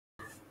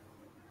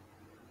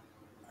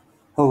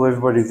Hello,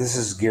 everybody. This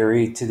is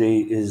Gary. Today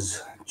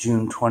is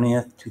June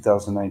 20th,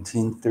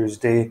 2019,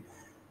 Thursday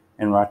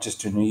in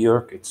Rochester, New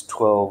York. It's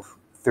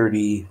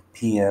 12:30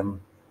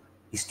 p.m.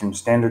 Eastern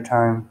Standard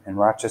Time in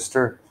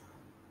Rochester.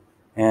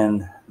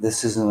 And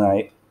this is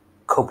my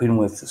coping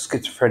with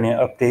schizophrenia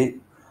update.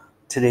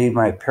 Today,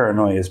 my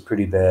paranoia is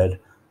pretty bad.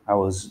 I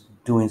was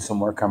doing some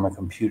work on my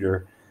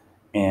computer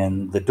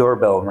and the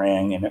doorbell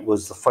rang, and it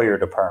was the fire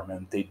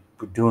department. They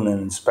were doing an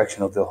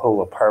inspection of the whole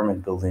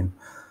apartment building,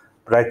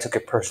 but I took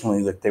it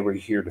personally that they were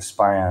here to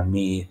spy on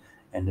me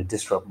and to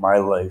disrupt my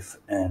life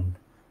and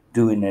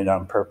doing it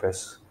on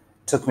purpose.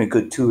 It took me a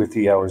good 2 or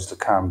 3 hours to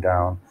calm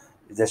down.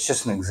 That's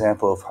just an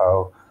example of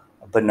how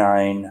a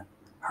benign,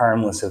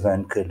 harmless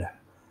event could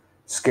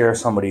scare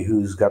somebody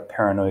who's got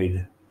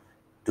paranoid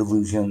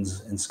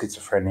delusions and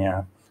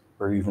schizophrenia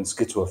or even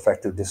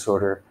schizoaffective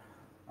disorder.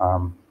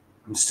 I'm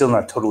still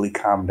not totally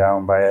calmed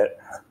down by it.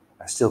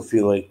 I still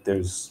feel like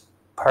there's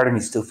part of me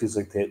still feels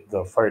like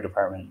the fire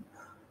department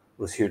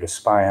was here to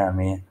spy on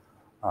me,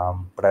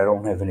 but I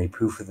don't have any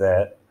proof of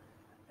that,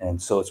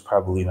 and so it's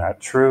probably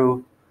not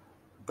true.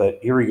 But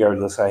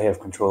irregardless, I have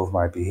control of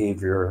my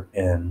behavior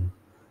and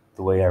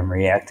the way I'm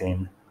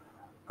reacting.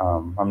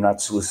 I'm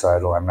not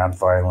suicidal. I'm not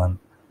violent.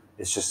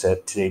 It's just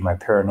that today my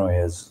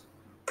paranoia is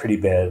pretty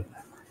bad,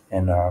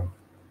 and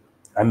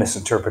I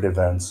misinterpret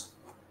events,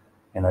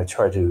 and I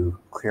try to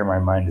clear my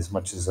mind as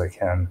much as I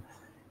can.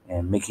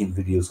 And making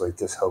videos like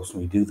this helps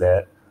me do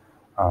that.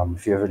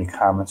 If you have any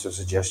comments or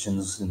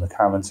suggestions in the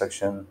comment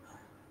section,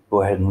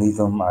 go ahead and leave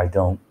them. I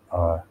don't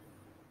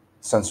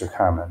censor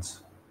comments.